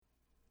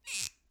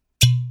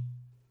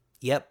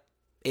Yep,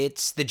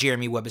 it's the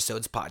Jeremy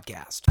Webbisodes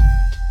podcast.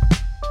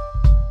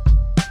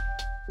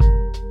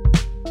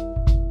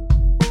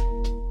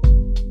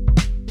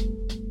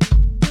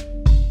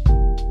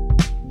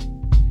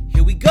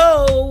 Here we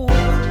go.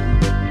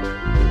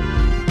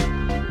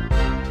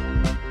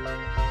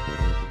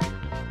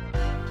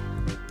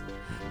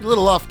 You're a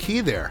little off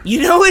key there.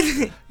 You know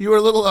what? You were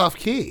a little off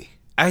key.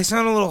 I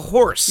sound a little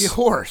hoarse. You're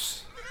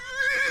hoarse.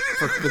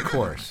 For the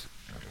course.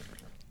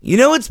 You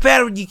know what's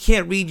bad when you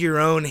can't read your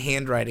own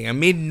handwriting? I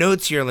made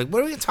notes here like, what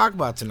are we going to talk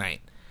about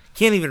tonight?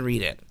 Can't even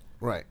read it.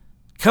 Right.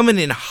 Coming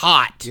in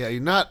hot. Yeah,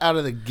 you're not out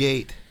of the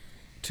gate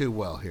too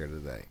well here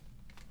today.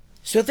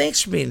 So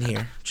thanks for being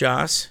here,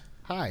 Joss.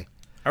 Hi.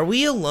 Are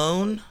we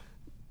alone?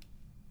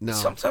 No.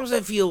 Sometimes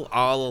I feel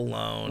all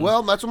alone.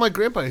 Well, that's what my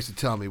grandpa used to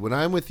tell me. When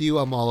I'm with you,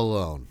 I'm all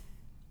alone.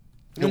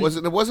 It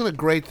wasn't a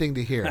great thing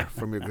to hear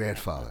from your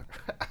grandfather.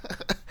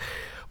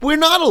 We're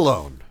not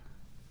alone.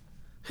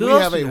 Who we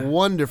else have we a got?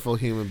 wonderful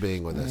human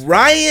being with us.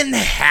 Ryan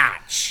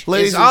Hatch.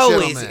 Ladies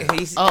and gentlemen.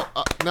 He's,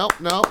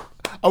 No.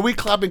 Are we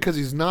clapping because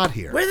he's not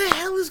here? where the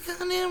hell is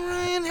goddamn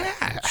Ryan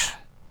Hatch?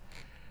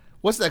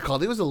 What's that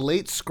called? He was a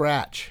late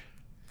scratch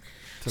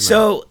tonight.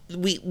 So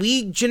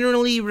we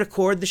generally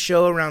record the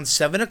show around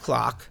 7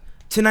 o'clock.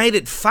 Tonight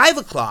at 5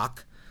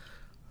 o'clock,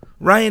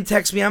 Ryan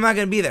texts me, I'm not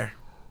going to be there.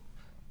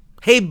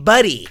 Hey,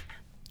 buddy,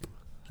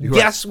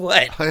 guess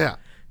what? Oh, yeah.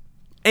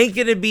 Ain't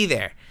going to be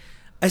there.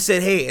 I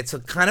said, hey, it's a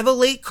kind of a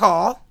late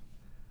call,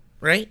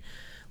 right?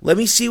 Let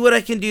me see what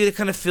I can do to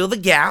kind of fill the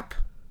gap.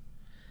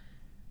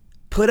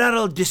 Put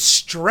out a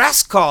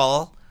distress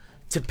call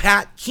to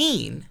Pat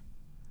Keane.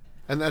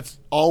 And that's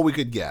all we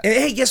could get. And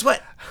hey, guess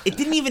what? It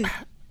didn't even,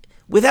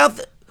 without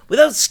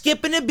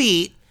skipping a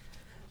beat,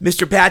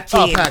 Mr. Pat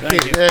Keane. Oh, Pat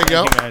Keane. There you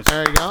go. Guys.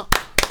 There you go.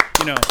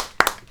 You know,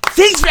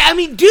 Thanks for,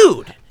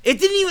 dude,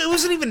 it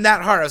wasn't even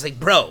that hard. I was like,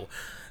 bro,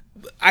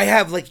 I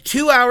have like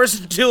 2 hours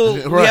until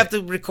we Right. have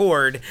to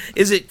record.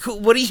 Is it cool?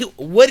 What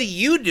are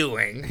you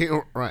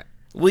doing? Right.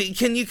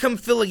 Can you come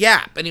fill a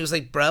gap? And he was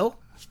like, bro,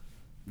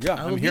 yeah,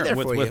 I will I'm be here there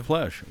for you. with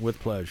pleasure. With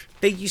pleasure.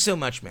 thank you so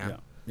much, man.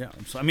 Yeah.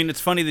 So, I mean,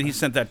 it's funny that he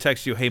sent that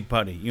text to you, hey,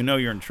 buddy. You know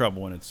you're in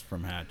trouble when it's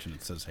from Hatch and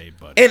it says, hey,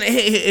 buddy. And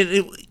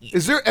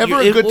Is there ever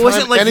a good time? It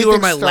wasn't like you were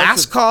anything my starts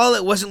last with call.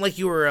 It wasn't like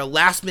you were a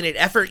last minute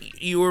effort.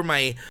 You were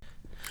my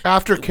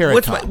After-care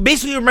time.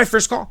 basically you were my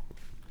first call.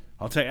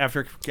 I'll take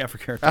after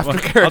Carrot. After Well,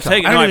 Carrot I'll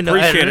take it. I No, don't I even know.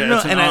 appreciate it. I don't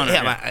It's know. an And honor.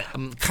 Yeah.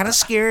 I'm kind of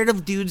scared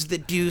of dudes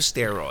that do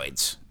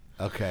steroids.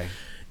 Okay.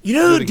 You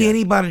know who Do it again.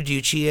 Danny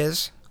Bonaducci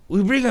is?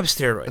 We bring up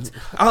steroids.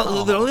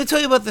 Let me tell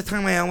you about the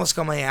time I almost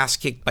got my ass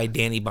kicked by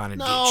Danny Bonaducci.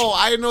 No,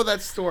 I know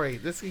that story.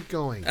 Let's keep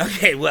going.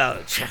 Okay, well,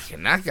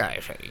 that guy,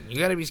 you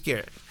gotta be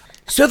scared.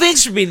 So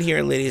thanks for being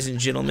here, ladies and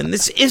gentlemen.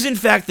 This is, in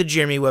fact, the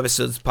Jeremy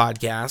Webbisodes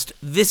podcast.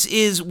 This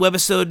is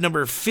Webbisode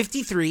number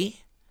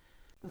 53,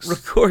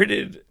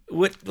 recorded,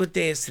 what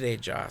day is today,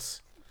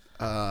 Joss?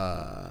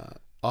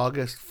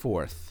 August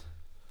 4th.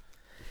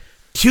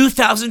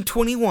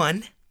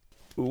 2021.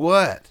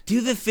 What?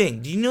 Do the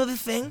thing. Do you know the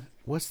thing?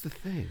 What's the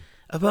thing?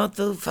 About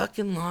the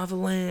fucking lava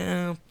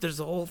lamp. There's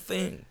a whole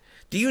thing.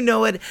 Do you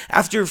know it?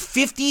 After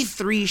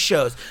 53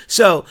 shows.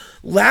 So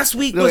last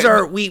week was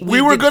our we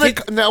were did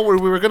gonna we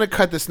were gonna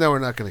cut this. Now we're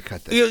not gonna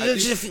cut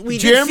this. we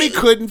did Jeremy fi-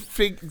 couldn't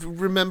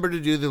remember to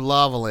do the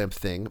lava lamp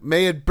thing.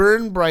 May it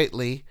burn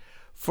brightly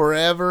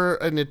forever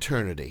and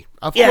eternity.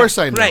 Of course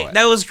I know right. it.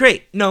 That was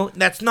great. No,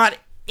 that's not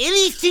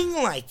anything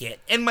like it.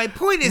 And my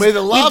point is, May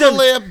the we've lava done-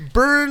 lamp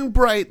burn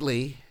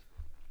brightly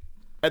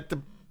let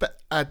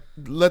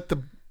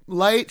the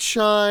light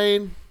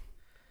shine.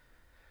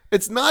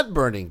 It's not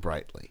burning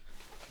brightly.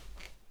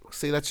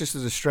 See, that's just a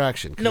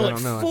distraction. 'Cause No, I it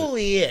don't know.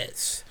 fully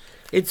is.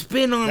 It's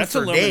been on That's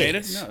for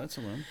illuminated. days. No, that's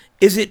illuminated.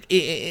 Is it,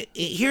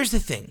 here's the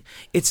thing.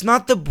 It's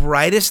not the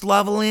brightest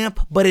lava lamp,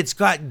 but it's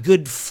got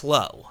good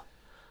flow.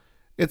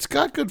 It's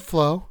got good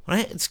flow.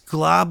 Right? It's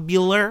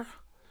globular.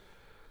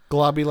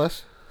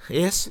 Globulous.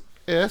 Yes.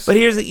 Yes. But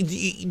here's the,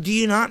 do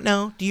you not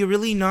know? Do you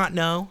really not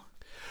know?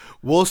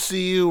 We'll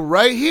see you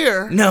right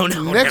here.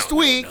 Next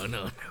week.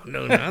 No,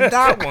 not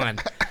that one.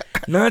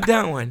 Not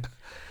that one.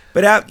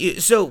 But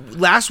so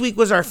last week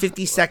was our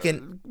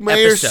 52nd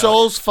May your episode,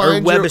 souls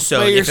find or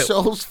webisode, may your if it-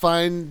 souls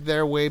find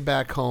their way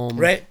back home.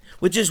 right?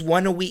 Which is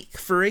one a week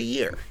for a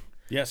year.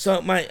 Yes.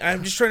 So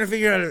I'm just trying to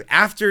figure out,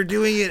 after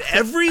doing it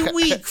every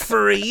week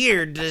for a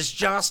year, does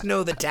Joss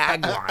know the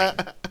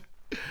tagline?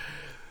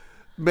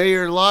 May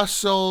your lost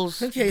souls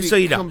So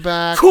you come know.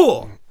 back.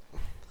 Cool.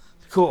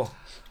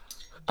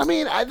 I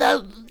mean,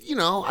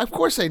 of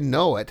course I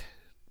know it.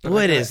 But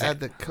What I gotta is it? add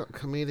the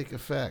comedic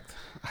effect.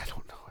 I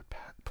don't know it,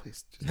 Pat.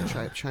 Please just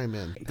chime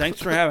in.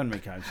 Thanks for having me,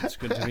 guys. It's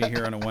good to be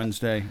here on a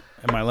Wednesday.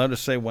 Am I allowed to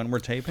say when we're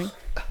taping?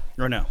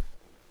 Or no?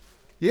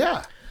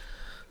 Yeah.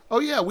 Oh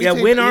yeah.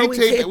 When are we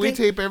taping? We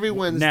tape every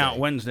Wednesday. Now,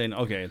 Wednesday.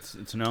 Okay,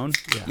 it's known?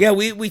 Yeah,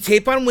 we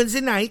tape on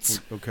Wednesday nights.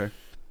 Okay.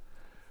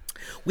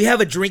 We have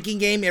a drinking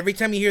game. Every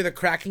time you hear the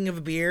cracking of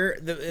a beer,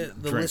 the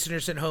Drink.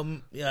 listeners at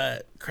home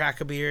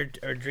crack a beer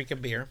or drink a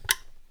beer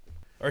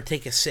or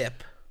take a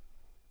sip.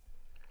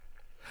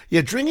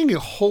 Yeah, drinking a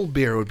whole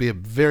beer would be a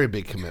very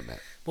big commitment.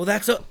 Well,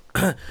 that's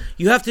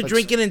you have to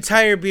drink an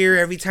entire beer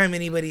every time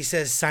anybody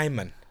says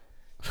Simon.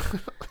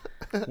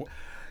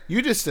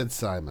 You just said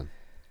Simon.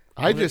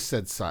 I just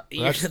said Simon.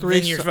 That's Then three.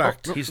 you're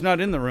fucked. He's not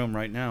in the room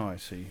right now, I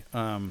see.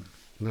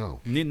 No.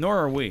 Nor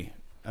are we.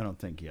 I don't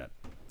think yet.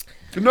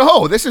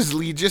 No, this is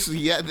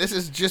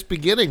just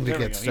beginning to There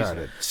we get go. He's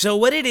started. So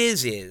what it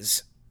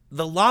is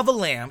the lava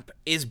lamp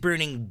is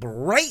burning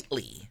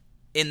brightly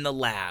in the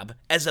lab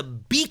as a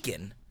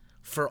beacon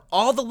for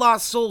all the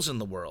lost souls in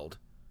the world.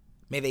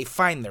 May they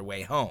find their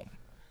way home.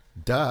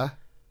 Duh.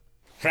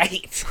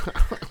 Right.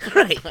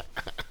 Right.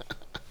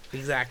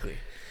 Exactly.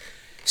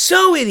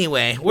 So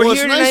anyway, we're Well,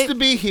 here it's tonight. nice to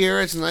be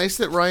here. It's nice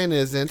that Ryan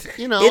isn't.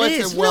 You know, It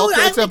it's is. a welcome.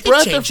 No, It's a we could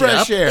breath of change it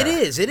fresh up. air. It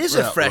is. It is a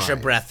Yeah, fresh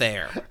Ryan. breath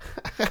air.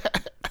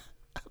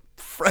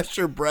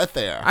 Fresher breath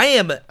air. I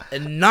am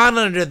not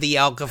under the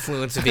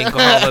alkafluence of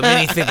alcohol, but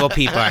many single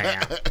people I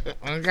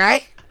am.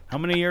 Okay? How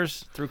many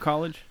years through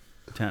college?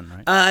 10,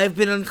 right? I've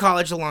been in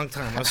college a long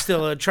time. I'm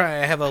still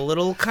trying. I have a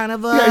little kind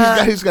of a.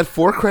 Yeah, he's got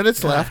 4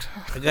 credits left.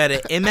 I got an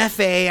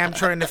MFA I'm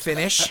trying to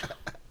finish.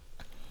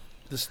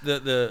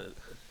 The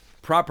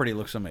property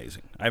looks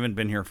amazing. I haven't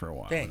been here for a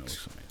while. and Thanks. It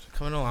looks amazing.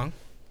 Coming along.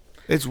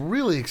 It's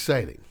really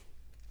exciting.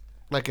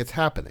 Like it's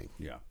happening.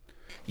 Yeah.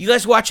 You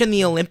guys watching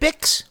the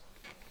Olympics?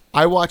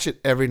 I watch it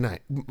every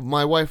night.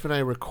 My wife and I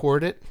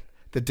record it,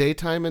 the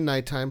daytime and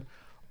nighttime,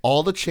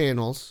 all the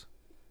channels.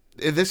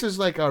 This is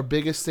like our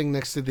biggest thing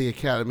next to the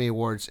Academy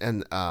Awards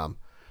and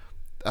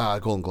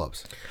Golden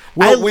Globes.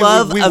 I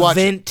love we watch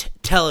event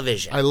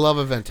television. I love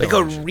event like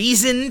television. a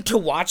reason to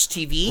watch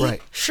TV.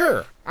 Right.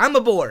 Sure, I'm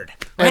aboard.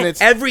 And Right?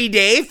 it's- every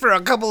day for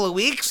a couple of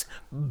weeks.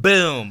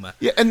 Boom.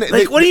 Yeah, and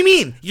Like, what do you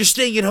mean? You're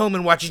staying at home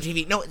and watching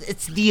TV? No,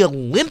 it's the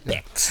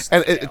Olympics.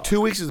 And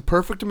 2 weeks is the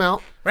perfect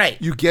amount. Right.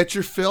 You get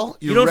your fill.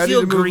 You're You don't ready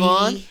feel to move greedy.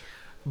 on.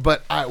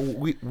 But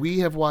we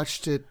have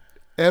watched it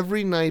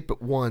every night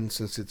but one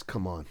since it's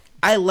come on.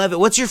 I love it.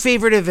 What's your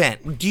favorite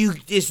event?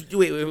 Wait.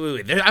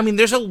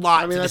 There's a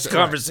lot to that's this all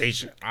right.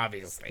 conversation,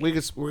 obviously.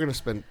 We're gonna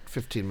spend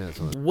 15 minutes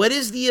on it. What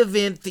is the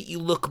event that you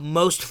look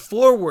most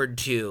forward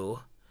to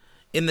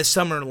in the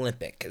Summer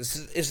Olympics?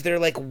 Is there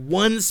like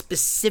one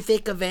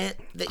specific event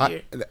that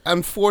you're...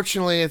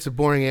 Unfortunately, it's a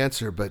boring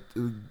answer, but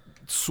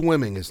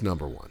swimming is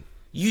number one.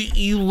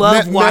 You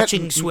love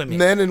watching swimming.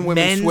 Men and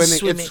women Men's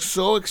swimming. It's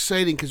so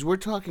exciting because we're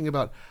talking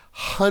about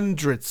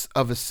hundredths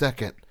of a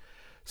second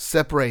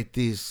separate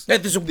these.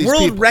 There's these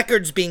world people.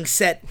 records being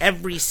set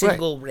every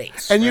single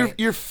race. And right?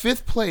 you're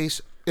 5th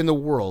place in the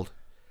world.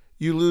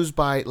 You lose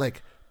by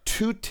like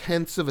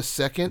 0.2 of a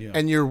second,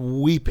 and you're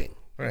weeping.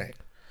 right.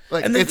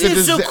 Like And the it's thing a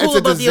that's so disa- cool it's a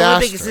about the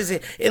Olympics disaster.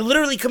 is it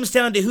literally comes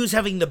down to who's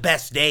having the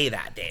best day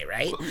that day,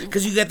 right?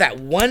 Because you got that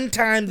one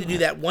time to do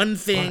that one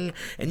thing,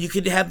 and you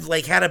could have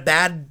like had a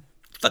bad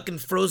fucking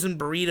frozen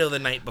burrito the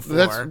night before.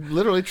 That's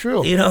literally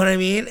true. You know what I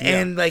mean?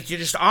 And like you're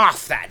just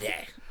off that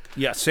day.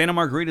 Yeah, Santa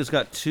Margarita's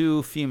got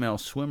 2 female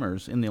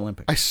swimmers in the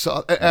Olympics. I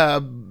saw.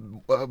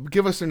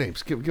 Give us their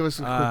names. Give us.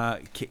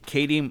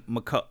 Katie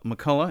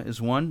McCullough is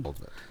one.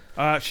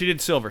 She did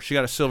silver. She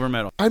got a silver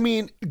medal. I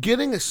mean,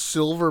 getting a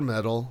silver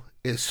medal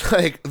is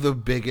like the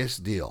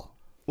biggest deal.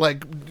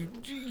 Like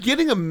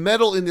getting a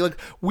medal in the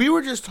we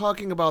were just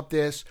talking about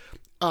this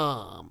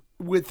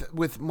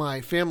with my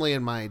family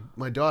and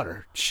my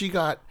daughter. She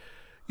got,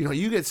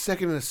 you get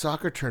second in a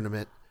soccer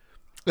tournament.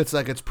 It's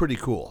like it's pretty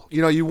cool.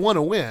 You want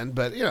to win,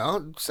 but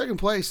second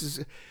place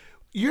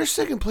you're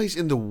second place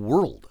in the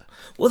world.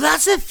 Well,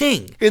 that's the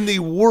thing. In the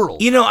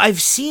world.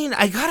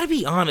 I gotta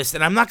be honest,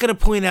 and I'm not gonna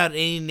point out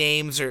any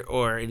names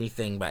or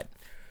anything, but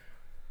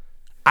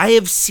I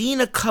have seen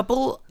a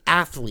couple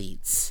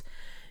athletes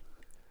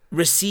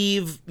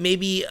receive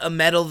maybe a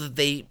medal that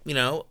they,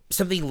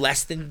 something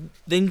less than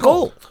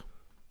gold,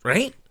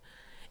 right?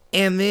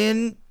 And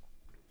then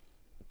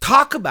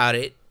talk about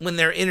it when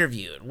they're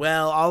interviewed.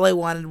 Well, all I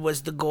wanted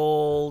was the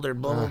gold or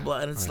blah, blah, blah.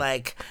 And it's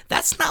like,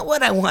 that's not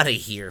what I want to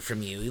hear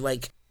from you.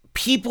 Like,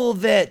 people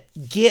that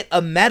get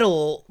a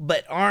medal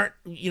but aren't,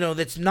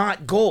 that's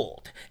not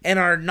gold and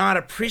are not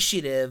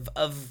appreciative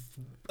of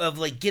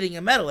like getting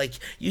a medal. Like,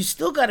 you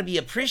still got to be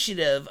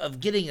appreciative of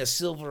getting a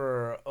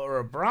silver or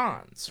a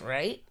bronze,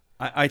 right?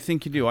 I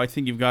think you do. I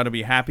think you've got to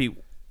be happy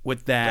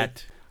with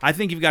that. I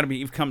think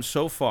you've come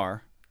so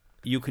far.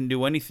 You can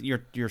do anything.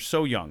 You're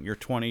so young. You're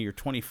 20. You're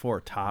 24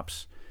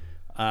 tops.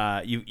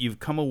 You've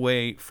come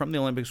away from the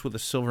Olympics with a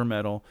silver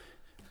medal.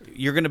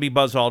 You're going to be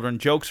Buzz Aldrin.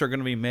 Jokes are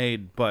going to be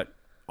made, but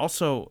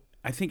also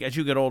I think as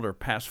you get older,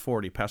 past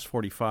 40, past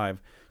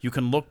 45, you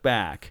can look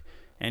back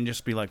and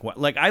just be like, what?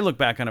 Like, I look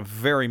back on a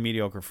very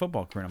mediocre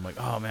football career, and I'm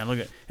like, oh man, look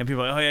at, and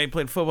people are like, oh yeah, you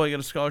played football, you got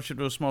a scholarship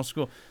to a small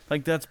school.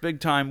 Like, that's big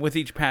time with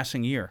each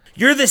passing year.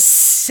 You're the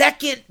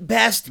second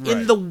best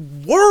in the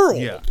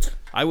world. Yeah,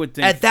 I would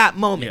think at that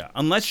moment. Yeah,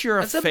 unless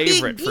you're That's a a big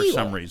favorite for deal.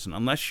 some reason,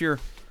 unless you're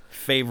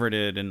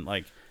favorited and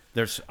like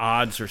there's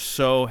odds are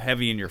so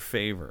heavy in your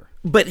favor.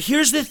 But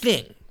here's the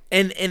thing.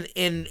 And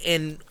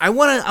I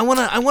want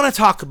to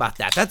talk about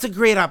that. That's a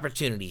great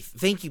opportunity.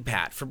 Thank you,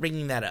 Pat, for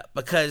bringing that up,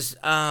 because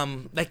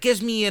that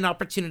gives me an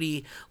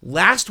opportunity.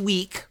 Last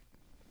week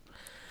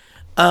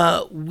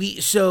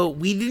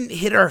We didn't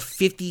hit our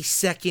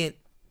 50-second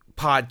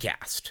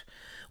podcast.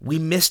 We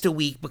missed a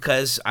week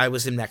because I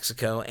was in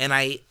Mexico, and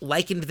I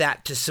likened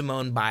that to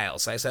Simone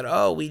Biles. I said,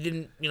 "Oh, we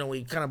didn't,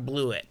 we kind of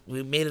blew it.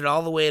 We made it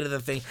all the way to the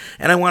thing."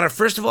 And I want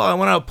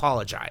to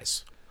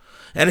apologize.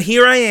 And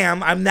here I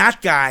am. I'm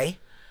that guy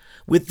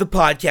with the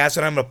podcast,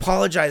 and I'm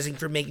apologizing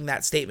for making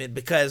that statement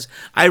because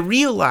I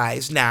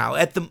realize now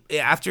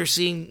after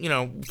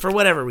seeing, for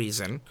whatever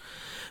reason.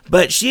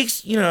 But she,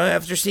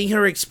 after seeing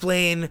her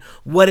explain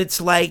what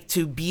it's like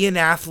to be an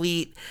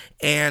athlete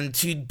and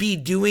to be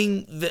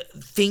doing the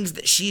things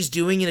that she's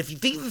doing, and if you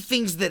think of the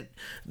things that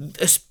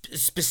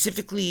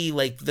specifically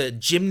like the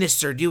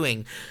gymnasts are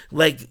doing,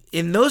 like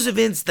in those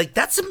events, like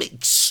that's some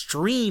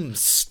extreme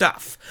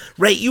stuff,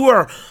 right? You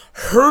are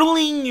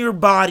hurling your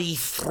body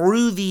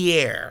through the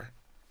air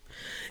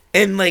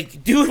and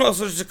like doing all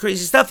sorts of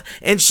crazy stuff,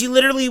 and she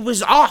literally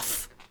was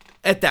off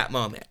at that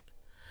moment.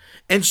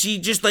 And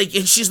she's like,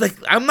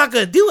 I'm not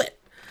going to do it.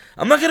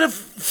 I'm not going to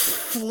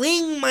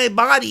fling my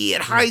body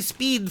at high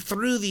speed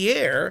through the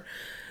air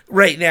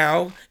right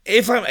now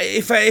if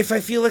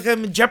I feel like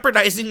I'm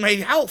jeopardizing my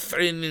health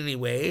in any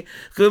way,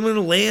 because I'm going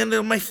to land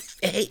on my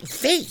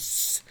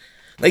face.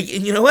 Like,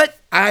 and you know what?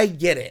 I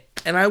get it.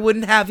 And I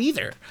wouldn't have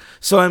either.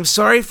 So I'm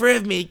sorry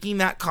for making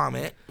that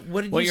comment.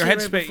 What did you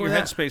say your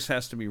headspace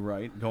has to be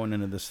right going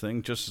into this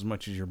thing just as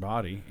much as your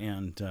body.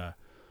 And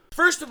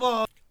first of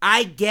all,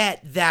 I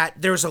get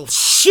that there's a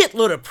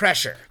shitload of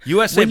pressure.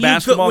 USA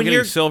basketball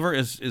getting silver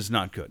is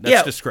not good.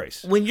 That's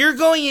disgrace. When you're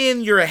going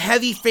in, you're a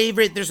heavy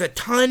favorite. There's a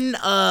ton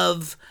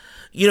of,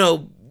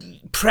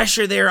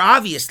 pressure there,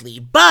 obviously.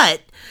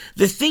 But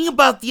the thing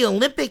about the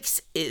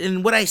Olympics,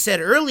 and what I said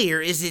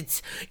earlier,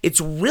 is it's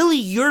really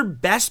your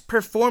best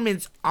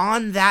performance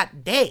on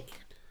that day.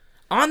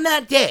 On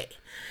that day.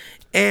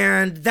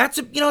 And that's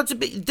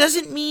it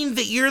doesn't mean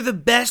that you're the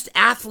best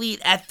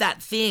athlete at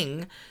that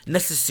thing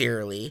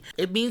necessarily.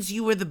 It means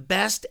you were the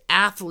best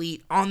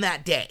athlete on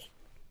that day,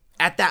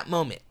 at that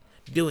moment,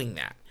 doing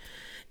that.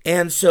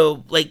 And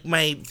so, like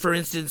for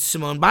instance,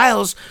 Simone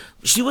Biles,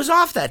 she was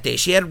off that day.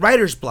 She had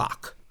writer's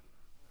block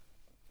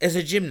as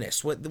a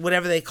gymnast,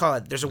 whatever they call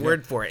it. There's a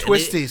word for it.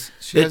 Twisties.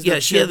 She had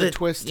the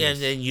twisties.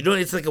 Yeah, and you don't.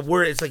 It's like a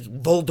word. It's like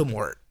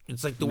Voldemort.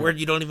 It's like the word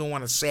you don't even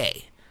want to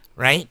say,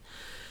 right?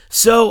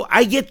 So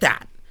I get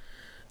that.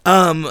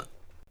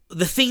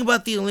 The thing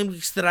about the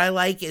Olympics that I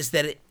like is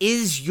that it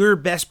is your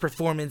best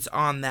performance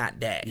on that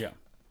day. Yeah.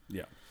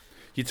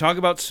 You talk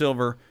about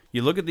silver.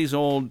 You look at these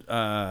old,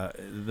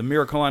 the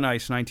Miracle on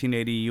Ice,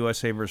 1980,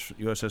 USA versus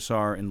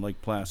USSR in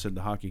Lake Placid,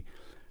 the hockey.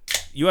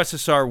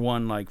 USSR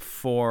won like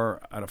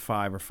 4 out of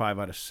 5 or 5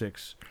 out of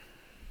 6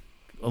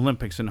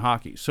 Olympics in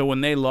hockey. So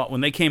when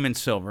they came in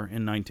silver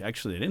in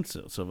actually they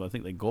didn't silver. I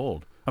think they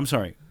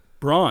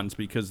bronze,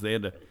 because they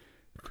had to.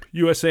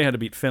 USA had to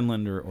beat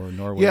Finland or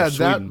Norway. Yeah, or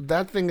Sweden.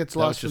 that thing gets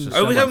lost.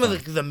 Are we talking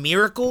about the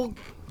Miracle?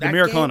 The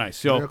Miracle on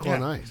Ice. Miracle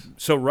on Ice.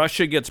 So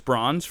Russia gets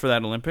bronze for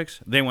that Olympics.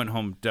 They went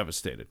home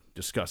devastated,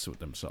 disgusted with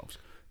themselves.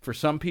 For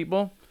some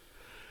people,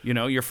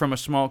 you're from a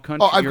small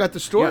country. Oh, I've got the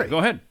story. Yeah, go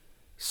ahead.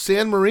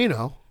 San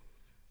Marino,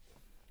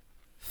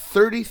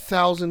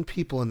 30,000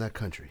 people in that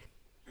country.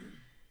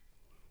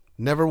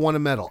 Never won a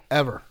medal,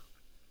 ever.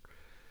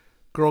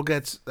 Girl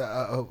gets,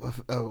 a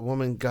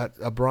woman got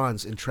a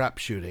bronze in trap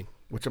shooting,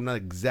 which I'm not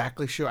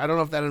exactly sure. I don't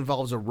know if that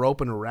involves a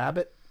rope and a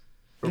rabbit.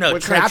 No,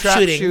 trap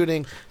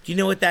shooting. Do you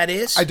know what that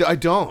is? I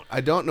don't. I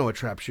don't know what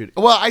trap shooting.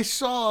 Well, I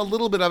saw a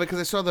little bit of it because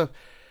I saw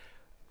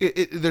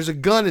there's a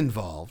gun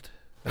involved.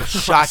 A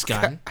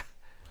shotgun.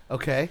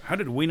 Okay. How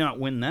did we not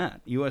win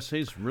that?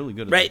 USA's really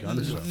good at right.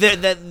 guns.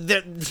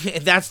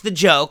 That's the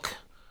joke.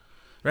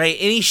 Right?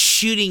 Any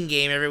shooting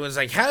game, everyone's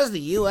like, how does the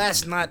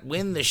U.S. not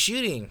win the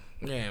shooting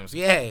games?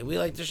 Yay, we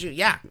like to shoot.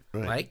 Yeah.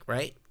 Right?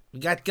 We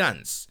got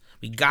guns.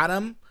 We got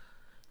them.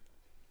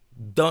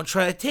 Don't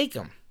try to take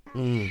them.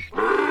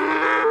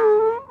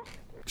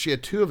 She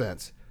had 2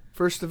 events.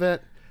 First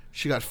event,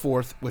 she got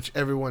 4th, which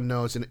everyone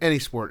knows in any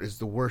sport is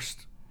the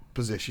worst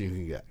position you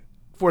can get.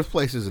 4th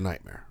place is a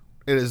nightmare.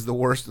 It is the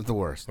worst of the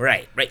worst.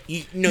 Right.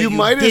 You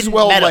might as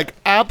well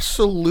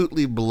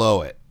absolutely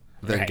blow it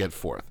than get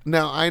 4th.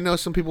 Now, I know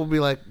some people will be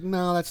like,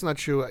 no, that's not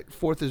true.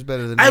 4th is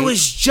better than 8th. I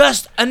was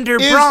just under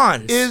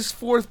bronze. Is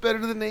 4th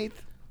better than 8th?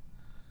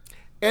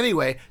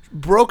 Anyway,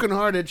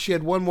 brokenhearted, she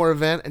had one more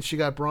event and she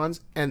got bronze,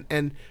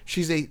 and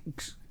she's a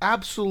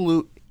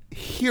absolute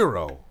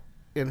hero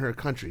in her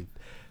country.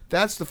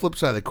 That's the flip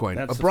side of the coin.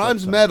 A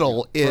bronze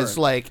medal is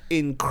like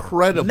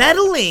incredible.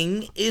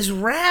 Medaling is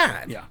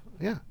rad.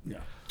 Yeah.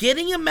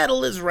 Getting a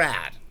medal is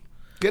rad.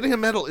 Getting a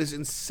medal is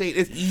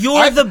insane.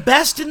 You're the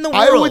best in the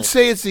world. I would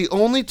say it's the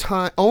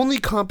only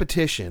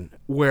competition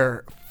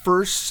where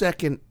first,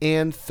 second,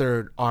 and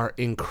third are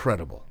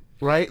incredible.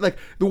 Right? Like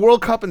the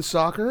World Cup in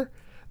soccer.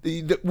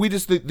 The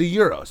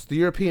Euros, the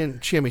European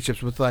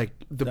Championships with that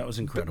was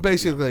incredible.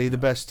 Basically the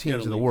best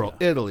teams in the world.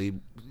 Italy,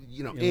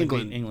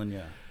 England.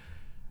 Yeah.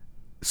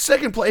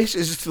 Second place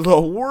is the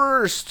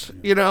worst.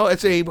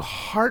 It's a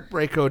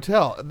heartbreak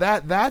hotel.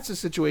 That's a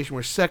situation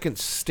where second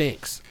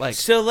stinks.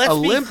 So let's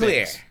Olympics, be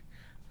clear.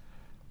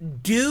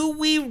 Do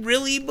we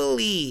really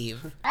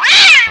believe?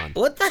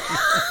 What the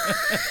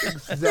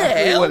Exactly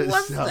hell what it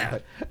was sounded that?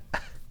 like.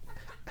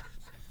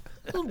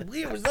 That was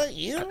weird. Was that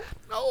you?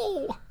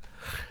 No.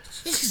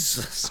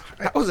 Jesus.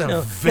 That was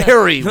a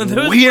very No,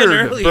 there was weird one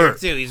earlier burp.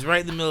 too. He's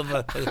right in the middle of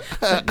a.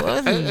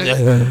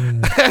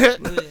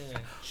 What?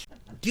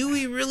 Do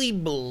we really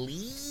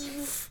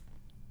believe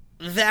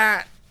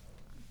that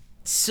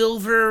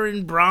silver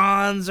and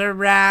bronze are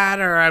rad,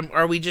 or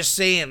are we just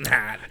saying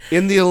that?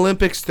 In the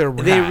Olympics, they're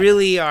rad. They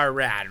really are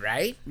rad,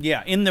 right?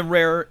 Yeah, in the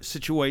rare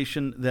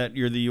situation that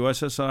you're the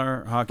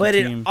USSR hockey But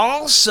team. it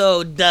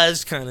also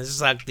does kind of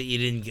suck that you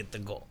didn't get the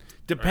gold.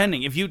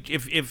 Depending, if you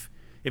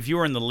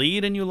were in the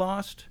lead and you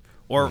lost,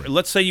 or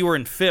let's say you were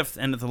in fifth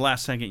and at the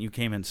last second you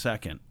came in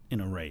second in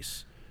a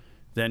race,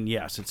 then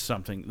yes, it's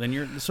something. Then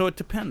you're so it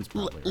depends.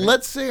 Probably, right?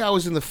 Let's say I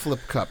was in the Flip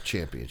Cup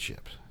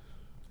Championships.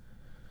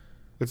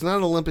 It's not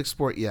an Olympic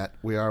sport yet.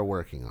 We are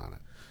working on it.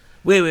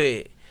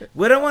 Wait.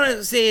 What I want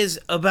to say is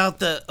about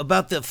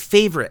the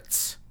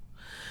favorites,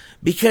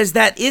 because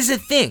that is a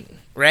thing,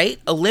 right?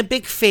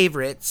 Olympic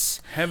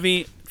favorites,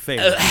 Heavy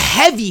favorites.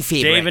 heavy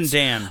favorites. Dave and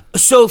Dan.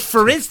 So,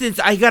 for instance,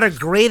 I got a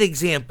great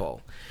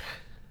example: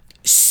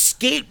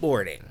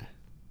 skateboarding.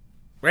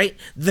 Right,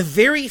 the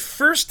very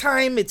first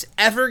time it's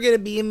ever going to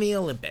be in the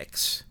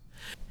Olympics,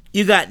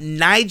 you got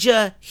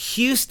Nyjah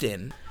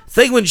Houston. It's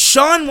like when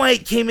Shaun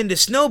White came into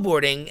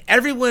snowboarding,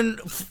 everyone,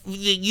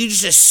 you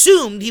just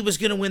assumed he was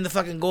going to win the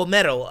fucking gold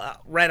medal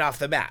right off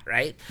the bat,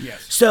 right?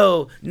 Yes.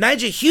 So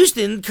Nyjah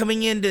Houston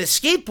coming into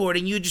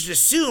skateboarding, you just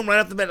assume right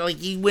off the bat, like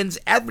he wins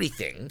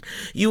everything.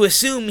 You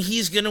assume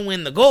he's going to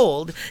win the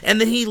gold, and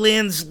then he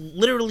lands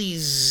literally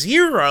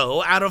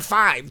 0 out of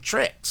 5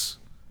 tricks,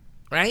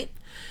 right?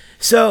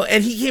 So,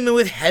 and he came in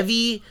with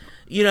heavy,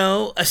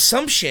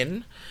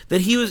 assumption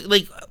that he was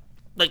like,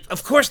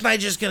 of course,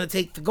 Nyjah's going to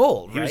take the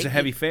gold. He was a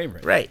heavy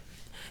favorite. Right.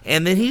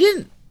 And then he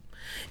didn't.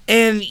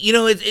 And,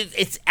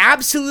 it's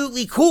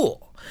absolutely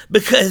cool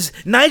because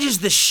Nyjah's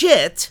the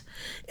shit.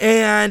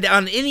 And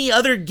on any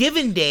other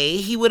given day,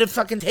 he would have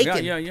fucking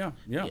taken. Yeah.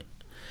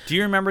 Do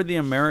you remember the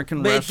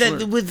American wrestler?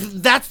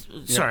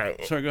 Sorry,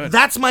 go ahead.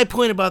 That's my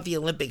point about the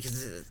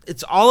Olympics.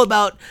 It's all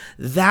about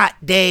that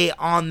day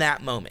on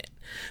that moment.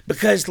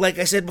 Because, like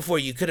I said before,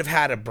 you could have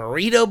had a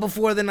burrito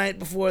before the night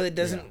before that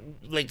doesn't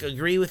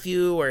agree with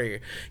you, or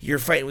you're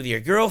fighting with your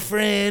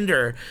girlfriend,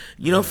 or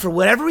for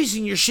whatever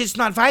reason your shit's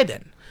not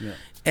vibing. Yeah.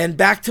 And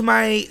back to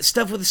my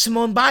stuff with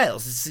Simone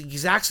Biles, it's the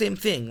exact same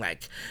thing.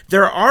 Like,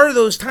 there are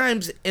those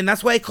times, and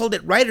that's why I called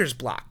it writer's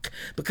block,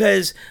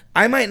 because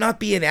I might not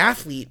be an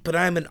athlete, but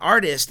I'm an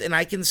artist, and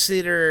I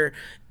consider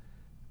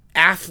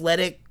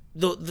athletic.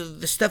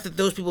 The stuff that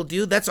those people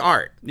do, that's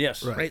art.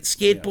 Yes. Right?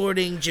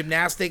 Skateboarding,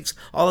 gymnastics,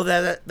 all of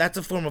that's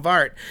a form of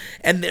art.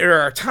 And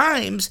there are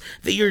times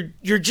that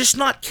you're just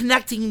not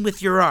connecting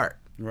with your art.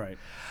 Right.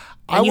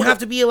 And you have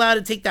to be allowed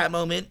to take that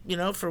moment,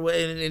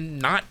 and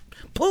not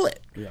pull it.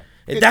 Yeah.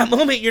 At that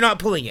moment, you're not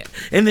pulling it.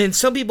 And then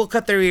some people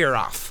cut their ear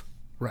off.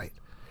 Right.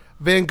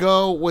 Van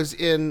Gogh was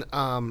in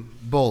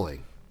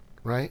bowling,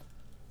 right?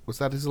 Was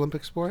that his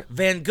Olympic sport?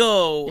 Van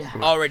Gogh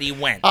already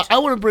went. I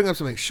want to bring up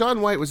something. Shaun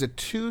White was a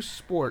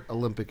 2-sport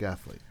Olympic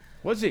athlete.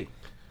 Was he?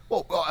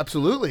 Well,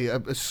 absolutely.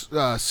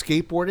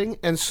 Skateboarding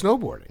and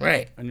snowboarding.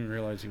 Right. I didn't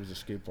realize he was a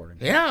skateboarder.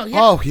 Yeah.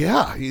 Oh,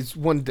 yeah. He's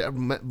won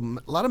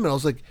a lot of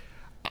medals. Like,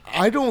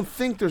 I don't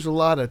think there's a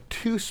lot of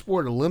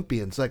 2-sport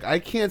Olympians. Like, I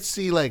can't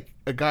see,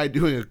 a guy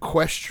doing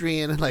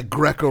equestrian and,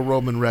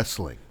 Greco-Roman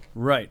wrestling.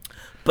 Right.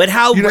 But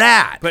how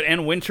rad.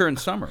 And winter and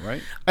summer,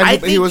 right? And I he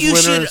think was you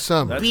winter and should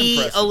summer. be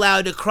impressive.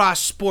 allowed to cross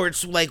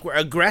sports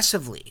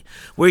aggressively,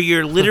 where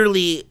you're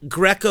literally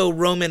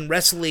Greco-Roman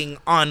wrestling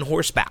on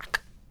horseback.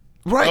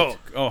 Right.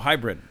 Oh,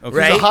 hybrid. Okay.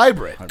 Right. It's a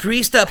hybrid.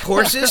 Greased up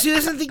horses? Who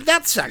doesn't think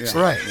that's sexy?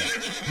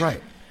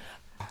 Right.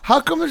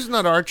 How come there's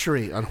not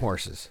archery on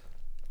horses?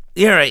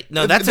 Yeah, right.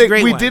 No, that's a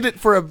great we one. did it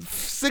for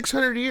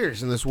 600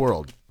 years in this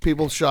world.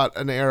 People shot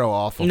an arrow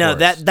off a No,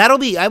 horse. that'll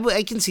be.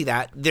 I can see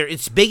that.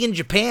 It's big in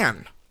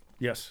Japan.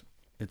 Yes.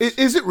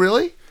 Is it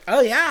really?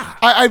 Oh yeah.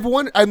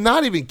 I'm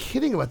not even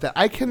kidding about that.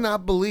 I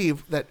cannot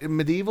believe that in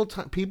medieval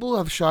time people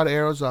have shot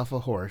arrows off a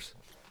horse.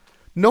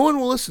 No one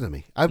will listen to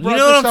me. I've brought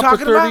know what this I'm up for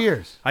talking 30 about?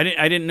 years. I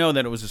didn't know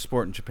that it was a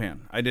sport in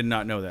Japan. I did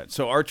not know that.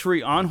 So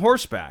archery on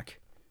horseback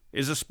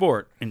is a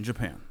sport in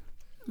Japan.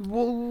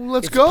 Well,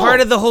 let's It's go.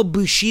 part of the whole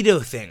Bushido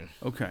thing.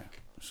 Okay.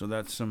 So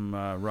that's some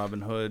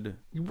Robin Hood.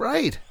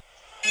 Right.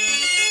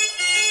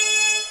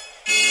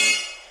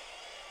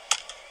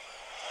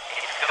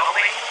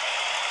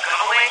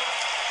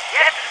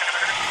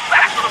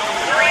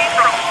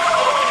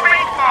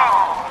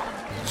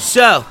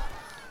 So,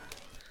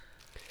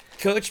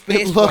 Coach Beisbol.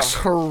 It looks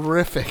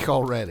horrific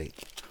already.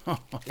 I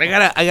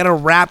gotta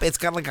wrap. It's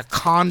got like a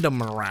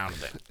condom around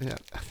it. Yeah.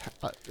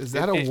 Is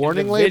that a The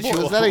warning label?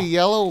 visual. Is that a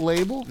yellow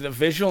label? The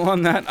visual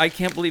on that, I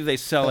can't believe they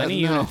sell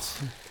any no. units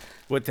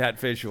with that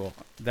visual.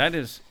 That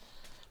is...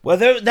 Well,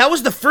 that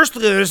was the first.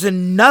 There's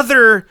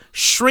another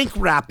shrink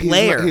wrap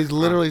layer. He's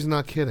literally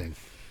not kidding.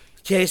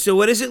 Okay, so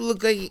what does it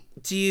look like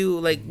to you?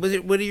 Like,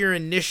 what are your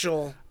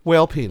initial?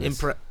 Whale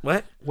penis.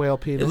 What? Whale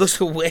penis. It looks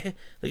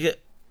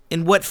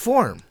in what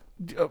form?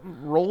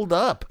 Rolled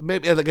up,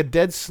 maybe like a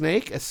dead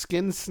snake, a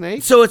skinned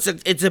snake. So it's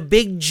a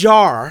big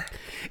jar.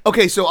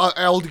 Okay, so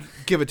I'll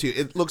give it to you.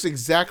 It looks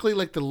exactly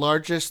like the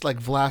largest like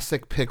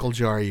Vlasic pickle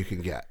jar you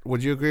can get.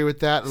 Would you agree with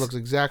that? It looks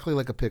exactly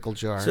like a pickle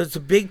jar. So it's a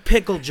big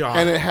pickle jar,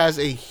 and it has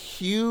a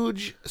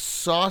huge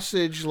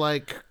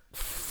sausage-like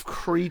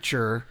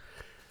creature.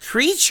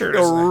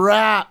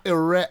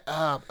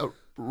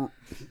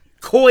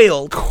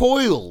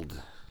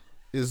 Coiled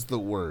is the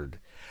word.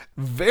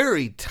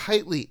 Very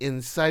tightly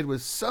inside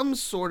with some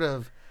sort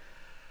of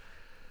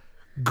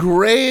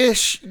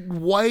grayish,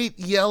 white,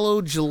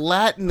 yellow,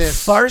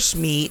 gelatinous farce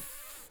meat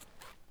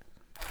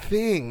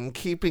thing,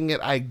 keeping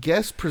it, I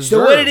guess, preserved.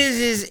 So what it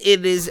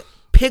is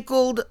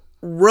pickled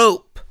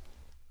rope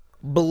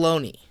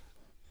bologna.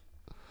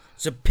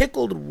 It's a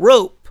pickled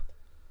rope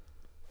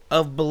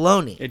of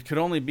bologna. It could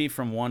only be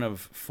from one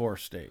of 4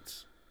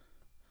 states.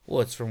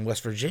 Well, it's from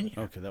West Virginia.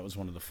 Okay, that was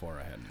one of the 4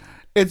 I had in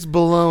mind. It's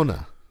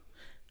Bologna.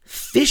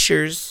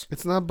 Fishers.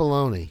 It's not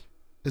bologna.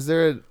 Is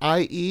there an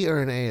IE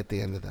or an A at the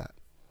end of that?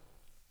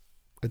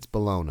 It's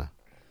Bologna.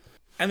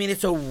 I mean,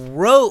 it's a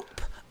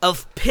rope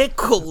of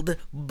pickled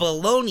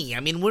bologna.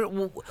 I mean,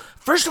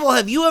 first of all,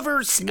 have you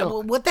ever seen...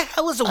 what the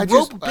hell is a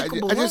rope of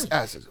pickled bologna? I just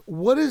asked this.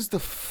 What is the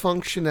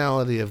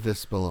functionality of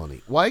this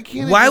bologna? Why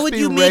can't it Why just would be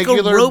you make a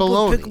regular rope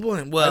bologna? of pickled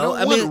bologna? Well,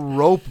 I don't want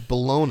rope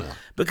bologna.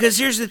 Because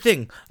here's the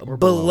thing.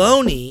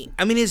 Bologna,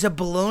 I mean, is it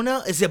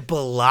Bologna? Is it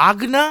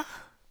Bologna?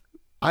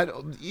 I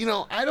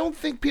don't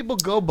think people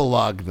go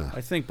Bologna.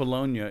 I think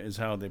Bologna is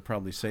how they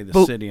probably say the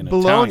city in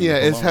Bologna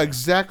Italian. is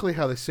exactly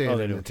how they say it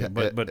in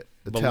Italian. But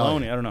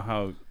Bologna, I don't know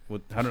how.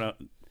 I don't know.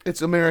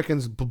 It's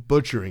Americans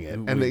butchering it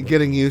and then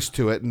getting used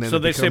to it, and then so it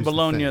they say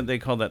Bologna. The they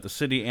call that the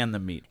city and the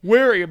meat.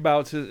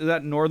 Whereabouts is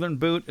that? Northern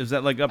Boot? Is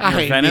that like up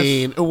near Venice? I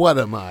mean, what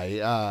am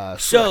I?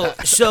 So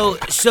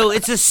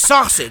it's a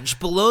sausage.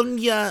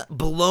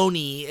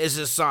 Bologna is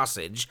a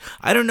sausage.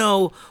 I don't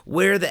know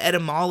where the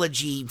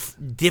etymology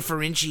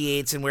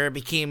differentiates and where it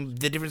became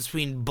the difference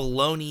between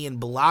bologna and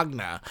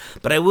bologna,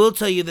 but I will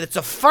tell you that it's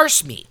a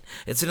farce meat.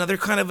 It's another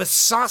kind of a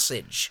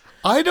sausage.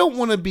 I don't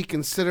want to be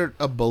considered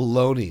a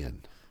Bolognian.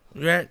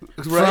 Right.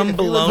 From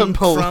Bologna,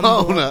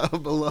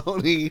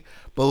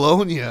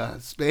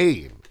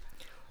 Spain.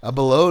 A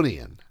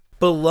Bolognian.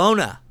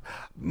 Bologna.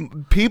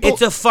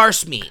 It's a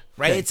farce meat,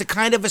 right? Okay. It's a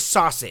kind of a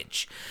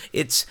sausage.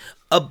 It's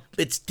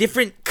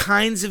different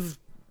kinds of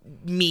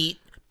meat.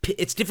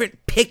 It's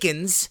different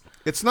pickings.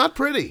 It's not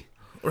pretty.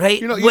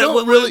 Right? What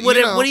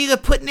are you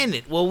putting in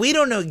it? Well, we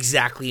don't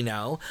exactly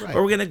know. Right.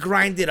 But we're gonna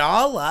grind it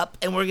all up,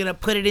 and we're gonna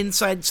put it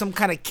inside some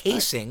kind of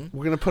casing.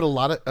 We're gonna put a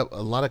lot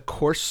of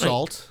coarse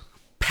salt,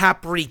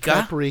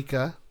 paprika,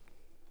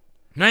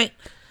 right?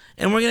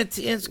 And we're gonna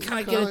it's kind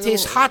of gonna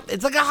taste hot.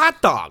 It's like a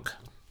hot dog.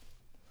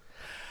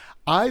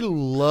 I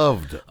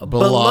loved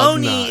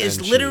bologna is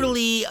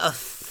literally a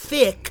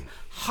thick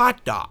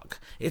hot dog.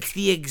 It's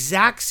the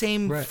exact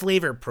same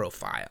flavor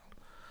profile,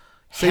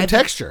 same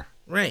texture,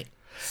 right?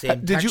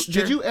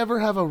 Did you ever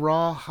have a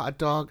raw hot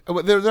dog?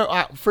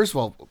 First of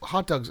all,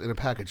 hot dogs in a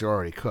package are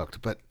already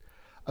cooked, but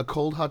a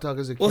cold hot dog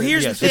is a kid. Well,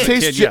 here's the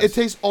thing. It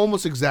tastes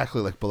almost exactly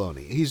like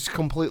bologna. He's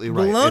completely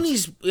right.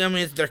 Bologna's,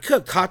 they're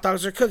cooked. Hot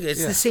dogs are cooked.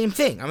 It's the same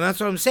thing. I mean, that's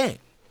what I'm saying.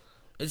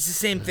 It's the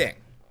same thing.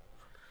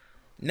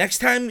 Next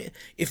time,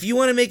 if you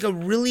want to make a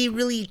really,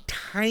 really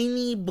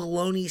tiny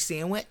bologna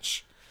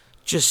sandwich,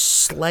 just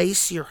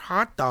slice your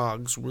hot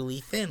dogs really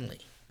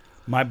thinly.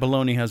 My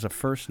bologna has a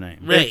first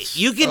name. Right.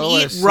 You can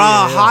eat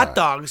raw hot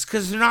dogs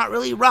because they're not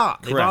really raw.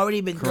 They've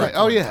already been cooked.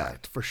 Oh, yeah,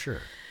 for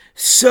sure.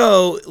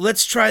 So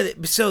let's try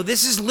that. So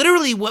this is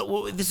literally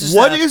what this is.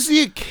 What is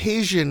the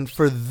occasion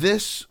for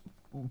this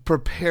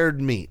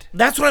prepared meat?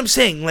 That's what I'm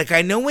saying. Like,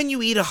 I know when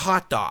you eat a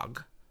hot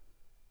dog,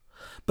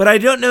 but I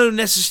don't know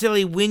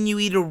necessarily when you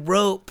eat a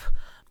rope,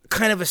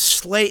 kind of a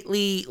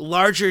slightly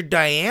larger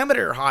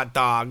diameter hot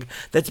dog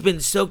that's been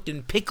soaked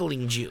in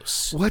pickling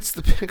juice. What's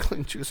the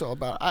pickling juice all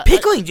about?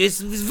 Pickling juice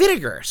is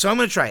vinegar. So I'm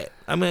going to try it.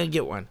 I'm going to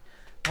get one.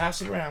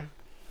 Pass it around.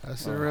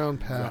 Pass it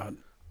around, Pat. God.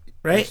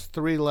 Right? There's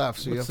 3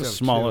 left, so you have to have the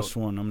smallest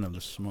one? I'm going to have the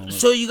smallest.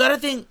 So you got to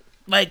think,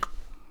 like...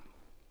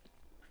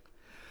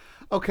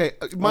 Okay,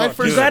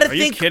 Are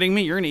you kidding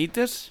me? You're going to eat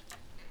this?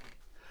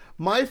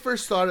 My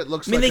first thought, it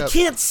looks like they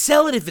can't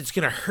sell it if it's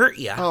going to hurt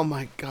you. Oh,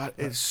 my God.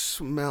 It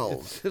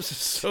smells. This is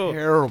so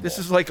terrible. This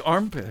is like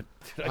armpit.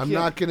 I'm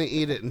not going to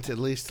eat it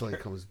until he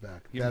comes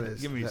back. That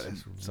is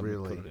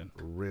really,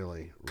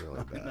 really,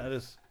 really bad. That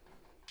is.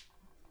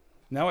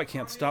 Now I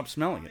can't stop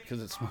smelling it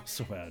because it smells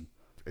so bad.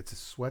 It's a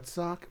sweat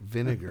sock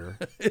vinegar.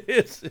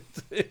 It's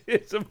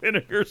a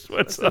vinegar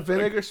sweat sock. It's a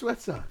vinegar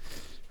sweat sock.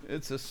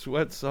 It's a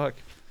sweat sock.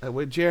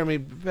 Jeremy,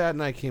 Pat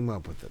and I came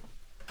up with it.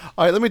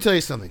 All right, let me tell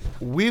you something.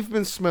 We've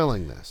been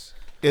smelling this.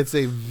 It's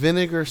a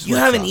vinegar sweat sock. You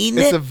haven't eaten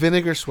it? It's a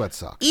vinegar sweat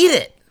sock. Eat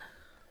it.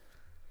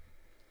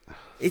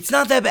 It's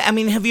not that bad. I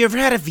mean, have you ever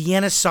had a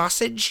Vienna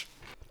sausage?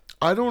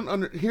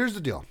 Here's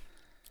the deal.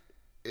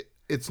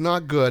 It's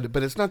not good,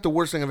 but it's not the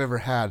worst thing I've ever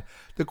had.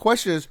 The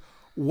question is,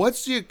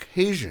 What's the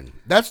occasion?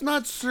 That's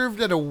not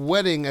served at a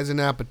wedding as an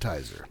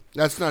appetizer.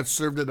 That's not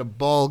served at a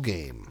ball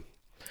game.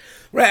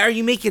 Right? Are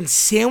you making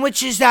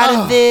sandwiches out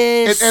of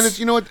this? And it's,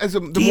 you know what? The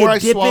Do more you I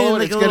dip swallow it in it,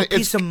 like a little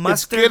piece of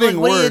mustard? It's getting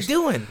Like, what worse. are you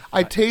doing?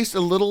 I taste a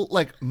little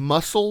like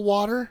mussel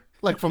water,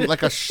 like from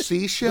like a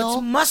seashell.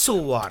 What's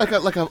mussel water?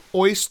 Like a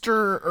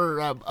oyster or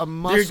a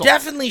mussel. There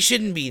definitely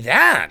shouldn't be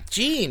that,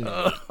 Gene.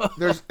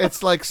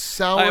 It's like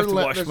sour. I have to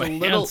wash there's my a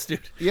little, hands, dude.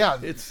 Yeah,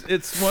 it's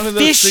one of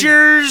those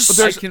Fishers,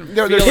 things. I can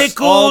feel it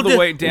pickled all the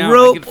way down.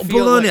 rope I can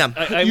feel Bologna.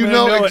 I you mean,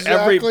 know I know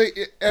exactly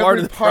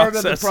every part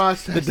of the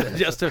process. The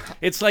digestive.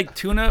 It's like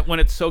tuna when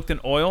it's soaked in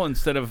oil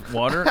instead of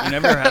water. You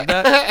never had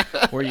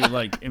that, where you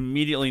like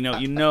immediately know.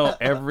 You know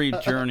every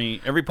journey,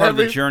 every part of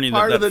the journey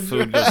that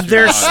food goes through.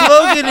 Their your body.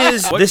 slogan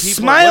is What the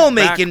people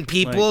smile-making look back,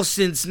 people like-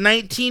 since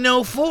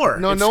 1904.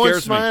 No, It no one's scares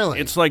me. smiling.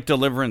 It's like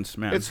Deliverance,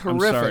 man. It's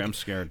horrific. I'm sorry, I'm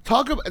scared.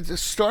 Talk about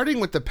starting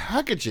with the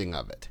packaging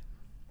of it.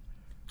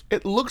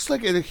 It looks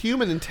like a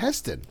human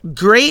intestine.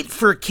 Great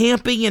for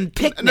camping and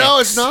picnics. No,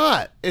 it's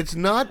not. It's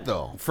not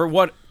though. For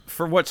what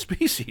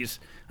species?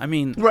 I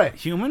mean, Right.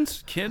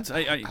 humans, kids.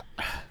 I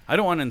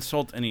don't want to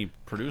insult any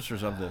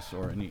producers of this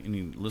or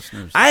any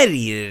listeners. I'd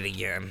eat it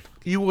again.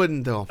 You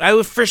wouldn't though. I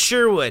would for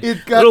sure would.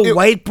 It got- Little it-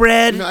 white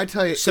bread. No, I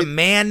tell you, some it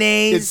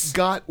mayonnaise.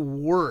 got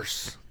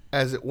worse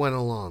as it went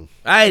along.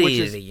 I'd which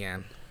eat is- it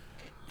again.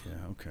 Yeah,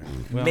 okay.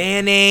 Well,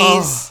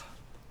 Mayonnaise.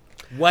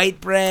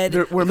 White bread.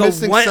 We're We go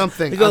missing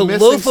something. We go I'm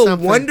missing loaf of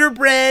something. Wonder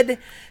Bread.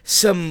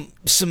 Some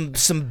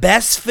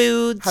best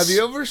foods. Have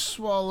you ever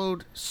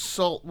swallowed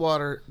salt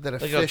water that a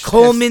Like a fish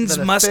Coleman's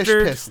that a mustard?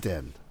 Fish pissed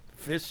in?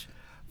 fish.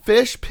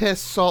 Fish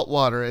piss salt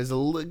water is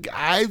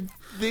I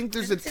think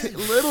there's a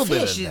little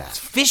bit of Fish. that. It's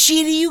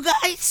fishy to you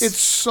guys. It's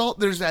salt.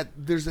 There's that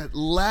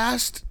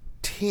last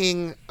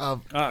ting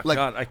of Oh, like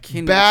God, I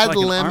can't- bad it's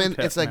like an lemon.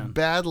 armpit, It's like man.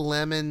 bad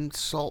lemon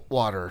salt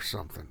water or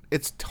something.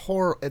 It's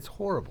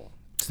horrible.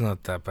 It's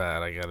not that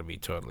bad. I gotta be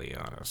totally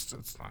honest.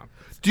 It's not.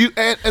 Do you?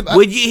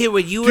 Would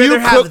you do you rather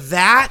cook- have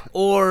that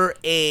or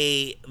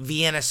a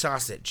Vienna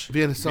sausage?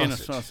 Vienna Vienna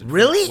sausage? sausage.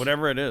 Really?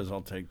 Whatever it is,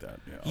 I'll take that.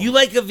 Yeah. You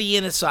like a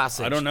Vienna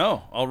sausage? I don't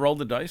know. I'll roll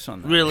the dice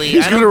on that. Really?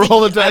 He's I don't gonna think-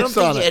 roll the I don't dice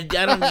on think-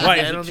 I don't. Why I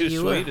is don't it too think you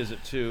sweet? would. Is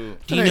it too?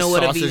 Do you know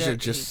what a sausage Vienna are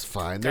just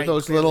fine. They're Right,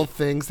 those clearly. little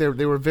things. They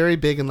were very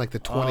big in like the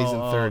 20s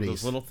and 30s.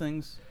 Those little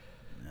things.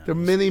 They're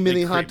mini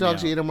they hot creep me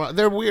dogs. You out. eat them.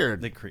 They're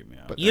weird. They creep me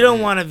out. You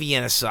don't want a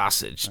Vienna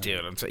sausage,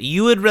 dude. I'm saying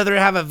you would rather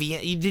have a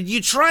Vienna. Did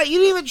you try? You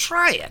didn't even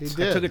try it. He I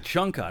took a did.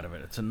 chunk out of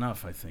it. It's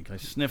enough, I think. I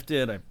sniffed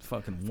it. I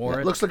fucking wore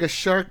It it. looks like a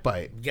shark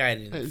bite. Guy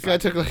The didn't guy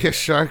took like a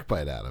shark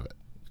bite out of it.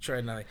 try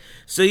nothing.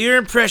 So your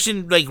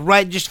impression, like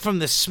right, just from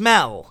the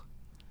smell,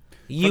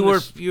 you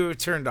were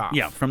turned off.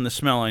 Yeah, from the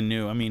smell, I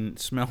knew. I mean,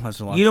 smell has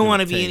a lot. You don't want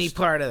want to be any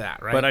part of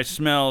that, right? But I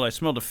smelled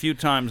a few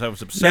times. I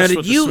was obsessed did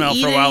with the you smell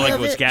eat for a while, any like of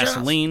it was it, Josh?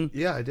 gasoline.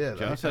 Yeah, I did.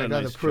 Josh I had a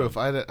got nice the proof.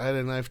 chunk. I had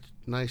a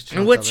nice chunk.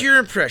 And what's of it. your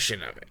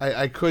impression of it?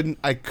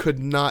 I could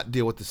not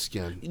deal with the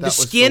skin. The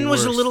skin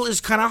was a worst. little is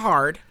kind of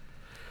hard.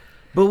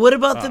 But what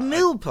about the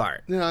middle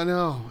part?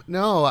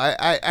 No.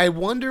 I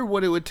wonder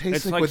what it would taste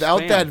It's like, like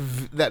without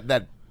Spam.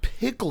 that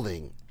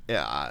pickling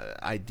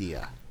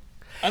idea.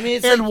 I mean,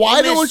 it's And like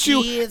why MSG, don't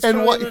you? it's And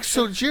probably what? looks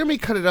So Jeremy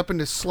cut it up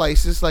into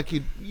slices, like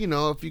you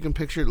know, if you can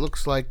picture, it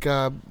looks like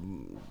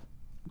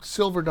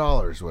silver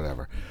dollars,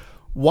 whatever.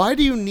 Why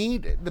do you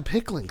need the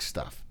pickling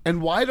stuff?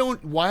 And why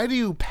do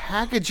you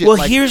package it? Well,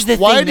 like, here's the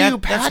why thing. do you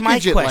That's my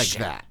package it like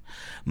question. that?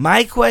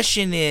 My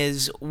question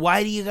is,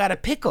 why do you got to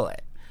pickle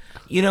it?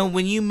 You know,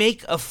 when you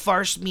make a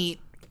farce meat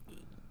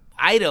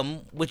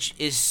item, which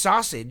is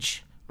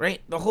sausage,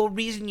 right? The whole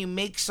reason you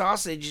make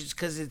sausage is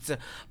because it's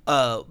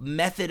a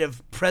method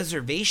of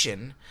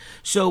preservation.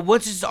 So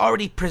once it's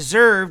already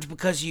preserved,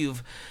 because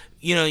you've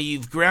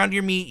ground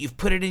your meat, you've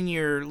put it in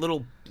your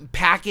little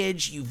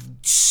package, you've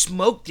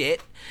smoked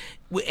it,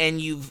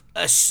 and you've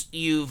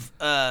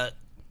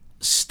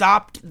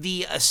stopped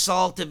the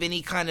assault of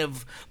any kind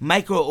of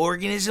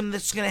microorganism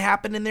that's going to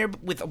happen in there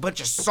with a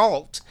bunch of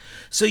salt.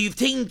 So you've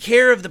taken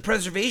care of the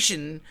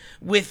preservation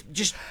with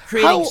just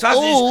creating How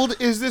sausages. old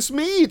is this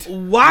meat?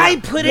 Why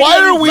put it Why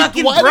in are we-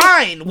 fucking why do-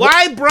 brine?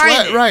 Why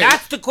brine it? Right.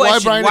 That's the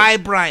question. Why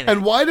brine it?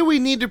 And why do we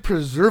need to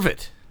preserve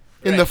it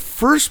in the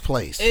first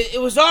place?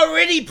 It was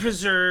already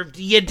preserved.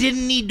 You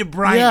didn't need to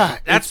brine Yeah,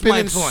 it. That's it's been my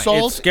in point.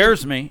 salt. It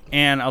scares me,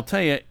 and I'll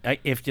tell you,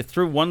 if you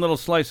threw one little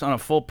slice on a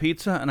full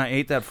pizza and I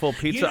ate that full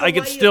pizza, know I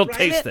could why you still brine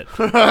taste it?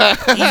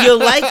 it. You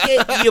like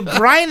it. You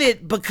brine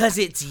it because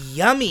it's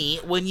yummy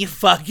when you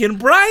fucking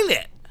brine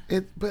it.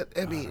 But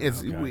I mean,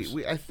 it's guys.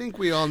 I think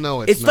we all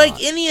know it's It's not.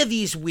 like any of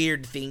these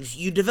weird things.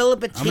 You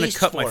develop a taste I'm going to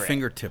cut for my it.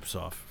 fingertips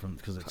off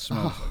because it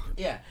smells like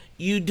it. Yeah,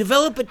 you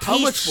develop a taste How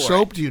much for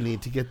soap it. do you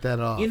need to get that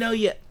off? You know,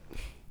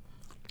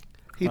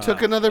 He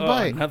took another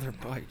bite. Another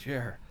bite,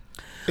 yeah.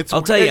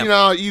 I'll tell you. You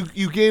know,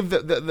 you gave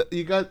the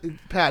you got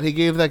Pat. He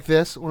gave like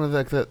this one of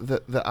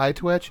the eye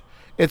twitch.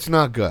 It's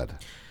not good.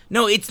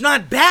 No, it's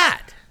not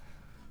bad.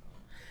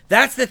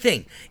 That's the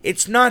thing.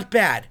 It's not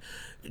bad.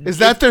 Is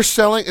that their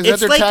selling? Is that it's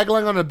their like-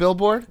 tagline on a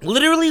billboard?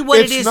 Literally, what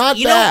It's it is. not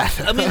you bad.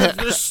 know, I mean,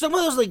 there's some of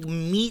those like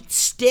meat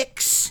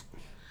sticks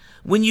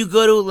When you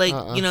go to like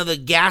the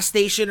gas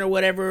station or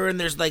whatever, and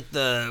there's like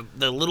the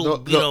little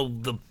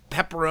the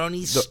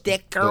pepperoni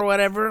stick or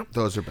whatever.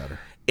 Those are better.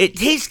 It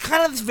tastes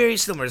kind of very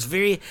similar.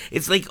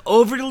 It's like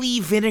overly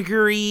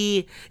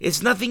vinegary.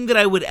 It's nothing that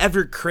I would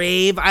ever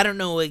crave. I don't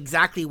know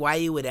exactly why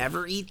you would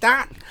ever eat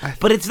that,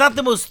 but it's not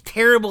the most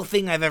terrible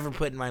thing I've ever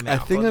put in my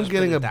mouth. I think I'm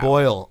getting a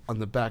boil on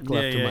the back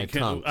left of my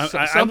tongue.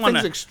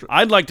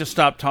 I'd like to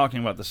stop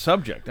talking about the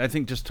subject. I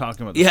think just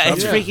talking about the subject.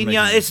 It's freaking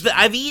young.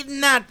 I've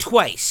eaten that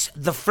twice.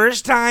 The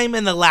first time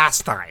and the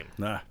last time.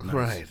 Nice.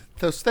 Right.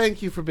 So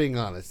thank you for being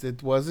honest.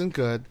 It wasn't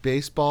good.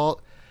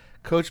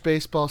 Coach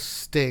Beisbol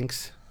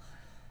stinks.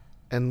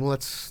 And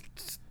let's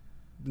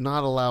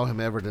not allow him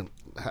ever to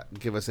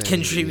give us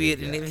anything.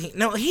 Contribute anything.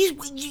 No, you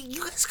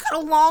guys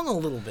got along a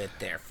little bit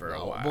there for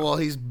a while. Well,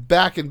 he's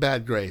back in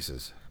bad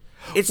graces.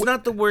 It's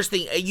not the worst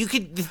thing.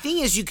 The thing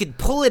is, you could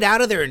pull it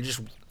out of there and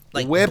just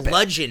like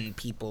bludgeon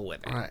people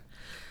with it. Right.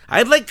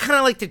 I'd kind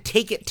of like to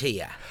take it to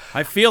you.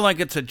 I feel like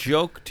it's a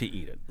joke to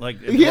eat it. Like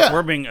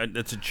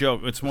it's a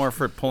joke. It's more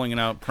for pulling it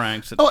out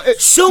pranks.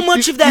 So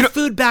much of that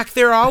food back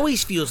there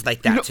always feels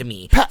like that to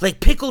me.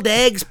 Like pickled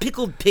eggs,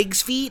 pickled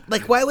pig's feet.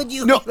 Like why would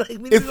you? No,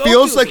 it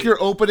feels like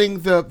you're opening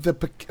the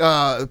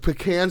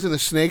pecans and the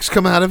snakes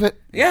come out of it.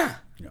 Yeah.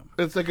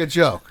 It's like a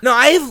joke. No,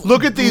 I've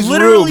look at these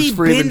literally rooms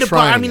for even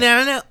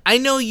trying. I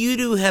know you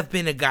two have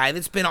been a guy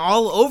that's been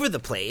all over the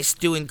place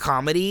doing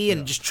comedy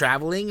and just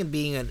traveling and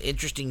being an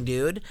interesting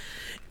dude.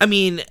 I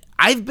mean,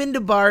 I've been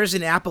to bars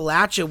in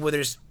Appalachia where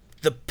there's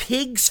the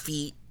pig's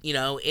feet,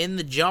 in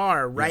the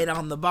jar right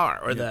on the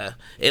bar, or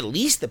at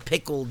least the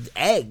pickled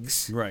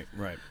eggs. Right.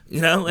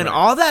 And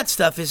all that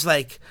stuff is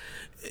like,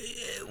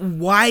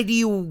 why do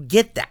you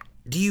get that?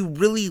 Do you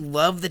really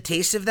love the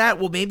taste of that?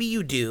 Well, maybe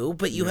you do,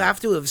 but you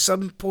have to have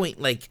some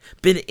point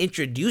been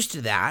introduced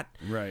to that.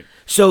 Right.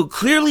 So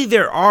clearly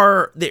there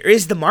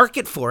is the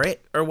market for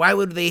it, or why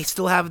would they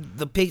still have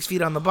the pig's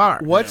feet on the bar?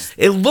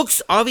 It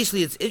looks,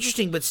 obviously it's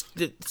interesting, but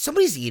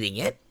somebody's eating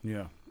it.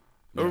 Yeah.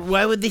 Or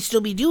why would they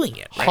still be doing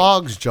it? Right?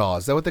 Hog's jaw.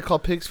 Is that what they call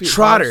pig's feet?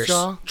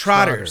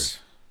 Trotters.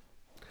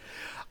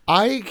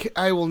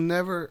 I will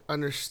never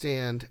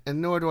understand,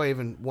 and nor do I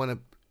even want to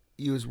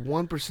use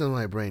 1% of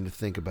my brain to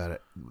think about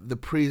it. The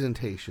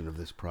presentation of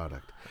this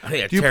product. Oh,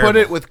 yeah, you put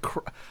it with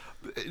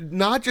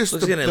not just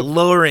looks like a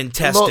lower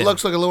intestine.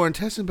 Looks like a lower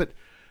intestine, but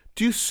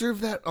do you serve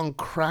that on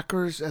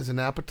crackers as an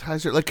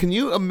appetizer? Like, can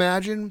you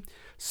imagine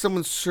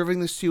someone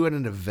serving this to you at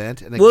an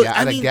event at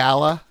a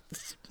gala?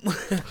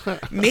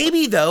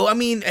 Maybe though. I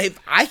mean,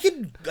 I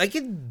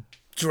could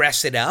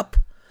dress it up.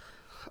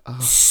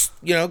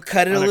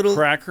 Cut it on a little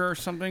cracker or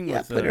something.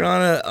 Yeah, put it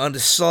on a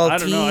saltine. I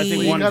don't know. I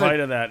think one bite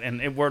of that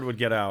and word would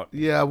get out.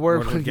 Yeah,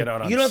 word would get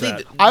out. On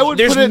set. I would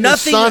put it in the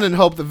sun and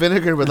hope the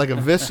vinegar would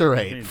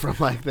eviscerate from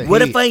the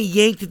What heat. if I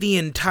yanked the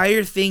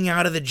entire thing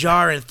out of the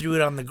jar and threw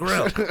it on the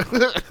grill?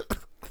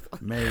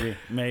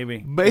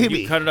 Maybe.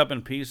 You cut it up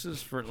in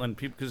pieces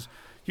because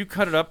you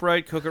cut it up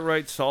right, cook it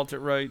right, salt it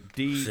right.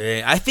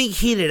 I think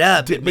heat it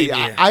up.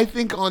 I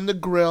think on the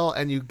grill,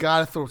 and you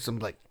gotta throw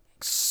some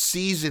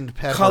seasoned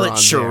pepper. Call it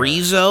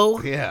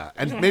chorizo. There. Yeah,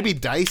 and maybe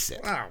dice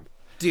it. Wow.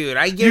 Dude,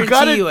 I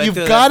guarantee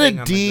you've got to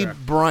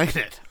debrine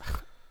it.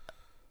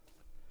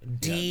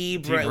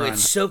 Debrine.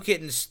 Soak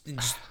it in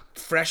just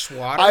fresh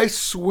water. I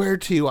swear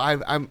to you,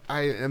 I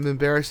am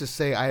embarrassed to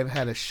say I have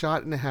had a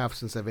shot and a half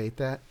since I've ate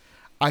that.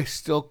 I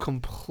still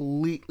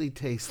completely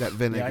taste that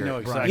vinegar. Yeah, I know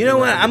exactly. You know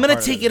what? I'm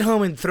gonna take it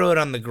home and throw it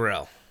on the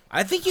grill.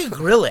 I think you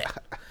grill it.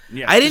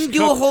 Yeah, I didn't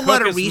do a whole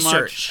lot of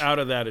research. Much out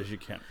of that as you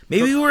can.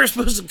 Maybe we were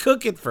supposed to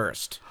cook it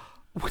first.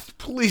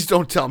 Please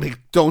don't tell me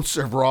don't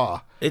serve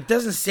raw. It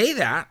doesn't say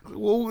that.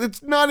 Well,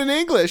 it's not in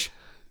English.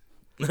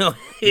 No,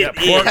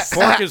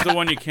 pork is the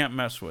one you can't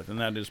mess with, and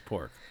that is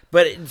pork.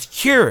 But it's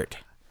cured.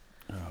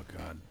 Oh,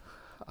 God.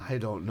 I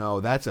don't know.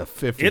 That's a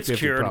 50-50 It's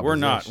cured. proposition. We're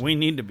not. We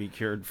need to be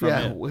cured from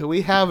it.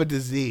 We have a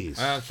disease.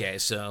 Okay,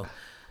 so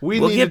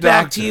we'll get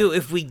back to you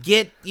if we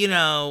get,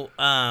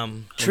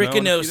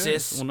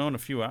 trichinosis. We'll know in a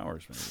few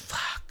hours. Maybe.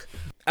 Fuck.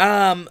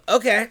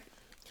 Okay.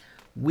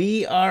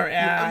 We are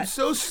at... I'm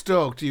so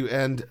stoked you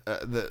end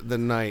the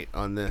night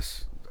on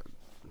this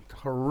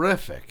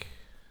horrific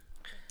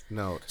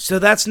note. So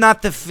that's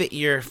not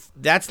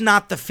that's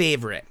not the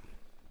favorite.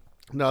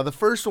 No, the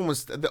first one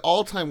was... The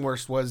all-time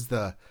worst was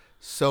the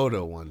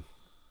soda one.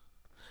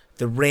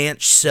 The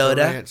ranch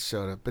soda? The ranch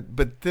soda.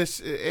 But this,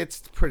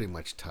 it's pretty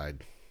much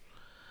tied.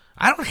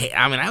 I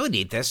would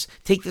eat this.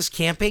 Take this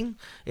camping.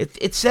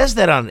 It says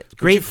that on it.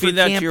 Great for camping.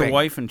 Would you feed that to your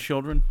wife and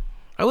children?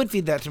 I would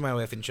feed that to my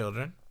wife and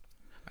children.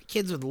 My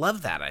kids would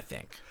love that, I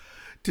think.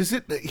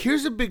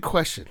 Here's a big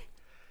question.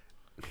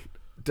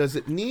 Does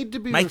it need to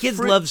be... My kids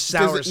love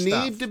sour stuff. Does it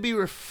need to be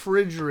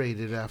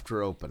refrigerated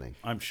after opening?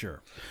 I'm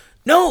sure.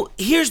 No,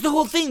 here's the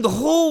whole thing. The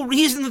whole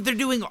reason that they're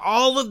doing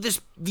all of this,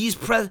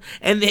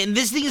 and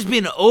this thing has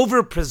been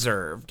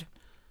over-preserved.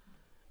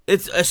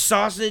 It's a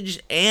sausage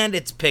and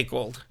it's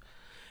pickled.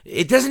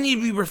 It doesn't need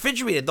to be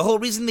refrigerated. The whole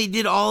reason they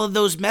did all of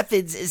those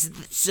methods is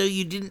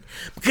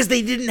because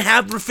they didn't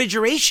have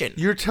refrigeration.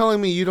 You're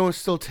telling me you don't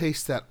still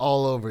taste that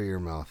all over your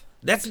mouth?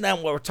 That's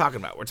not what we're talking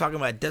about. We're talking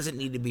about it doesn't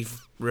need to be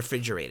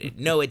refrigerated.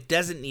 No, it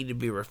doesn't need to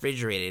be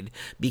refrigerated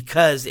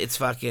because it's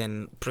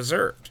fucking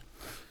preserved.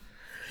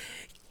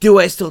 Do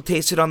I still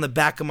taste it on the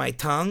back of my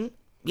tongue?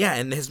 Yeah,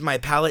 and has my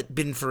palate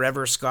been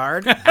forever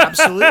scarred?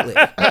 Absolutely.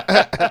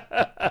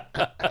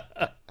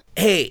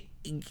 Hey,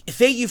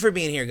 thank you for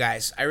being here,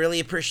 guys. I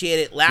really appreciate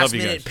it. Last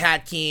minute,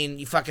 Pat Keane,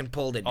 you fucking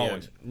pulled it, dude.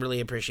 Always.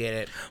 Really appreciate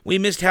it. We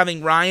missed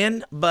having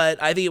Ryan,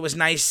 but I think it was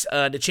nice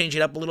to change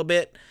it up a little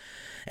bit.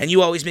 And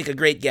you always make a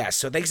great guest.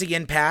 So thanks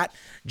again, Pat.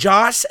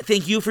 Joss,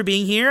 thank you for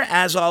being here,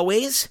 as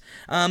always.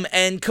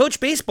 And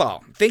Coach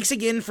Beisbol, thanks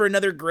again for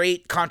another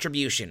great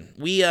contribution.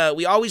 We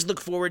always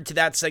look forward to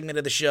that segment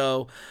of the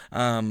show.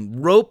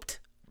 Roped,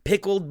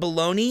 Pickled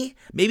Bologna,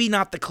 maybe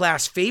not the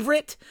class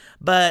favorite,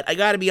 but I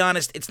gotta be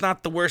honest, it's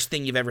not the worst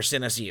thing you've ever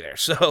sent us either.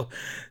 So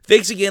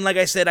thanks again. Like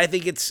I said, I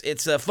think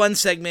it's a fun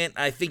segment.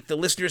 I think the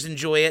listeners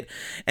enjoy it.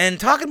 And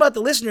talking about the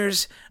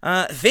listeners,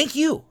 thank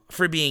you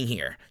for being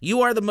here.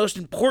 You are the most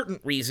important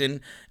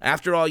reason.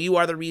 After all, you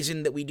are the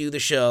reason that we do the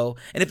show.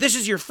 And if this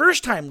is your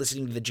first time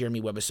listening to the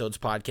Jeremy Webbisodes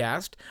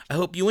podcast, I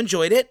hope you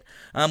enjoyed it.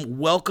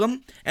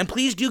 Welcome. And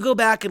please do go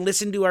back and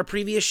listen to our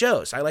previous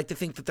shows. I like to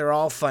think that they're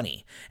all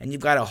funny. And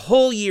you've got a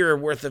whole year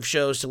worth of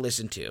shows to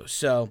listen to.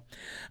 So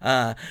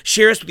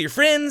share us with your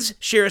friends,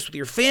 share us with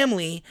your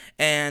family,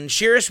 and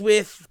share us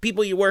with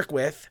people you work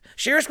with.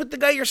 Share us with the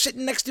guy you're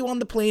sitting next to on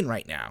the plane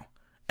right now.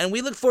 And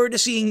we look forward to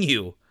seeing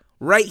you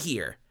right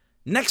here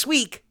next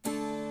week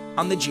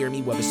on the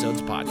Jeremy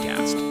Webbisodes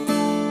podcast.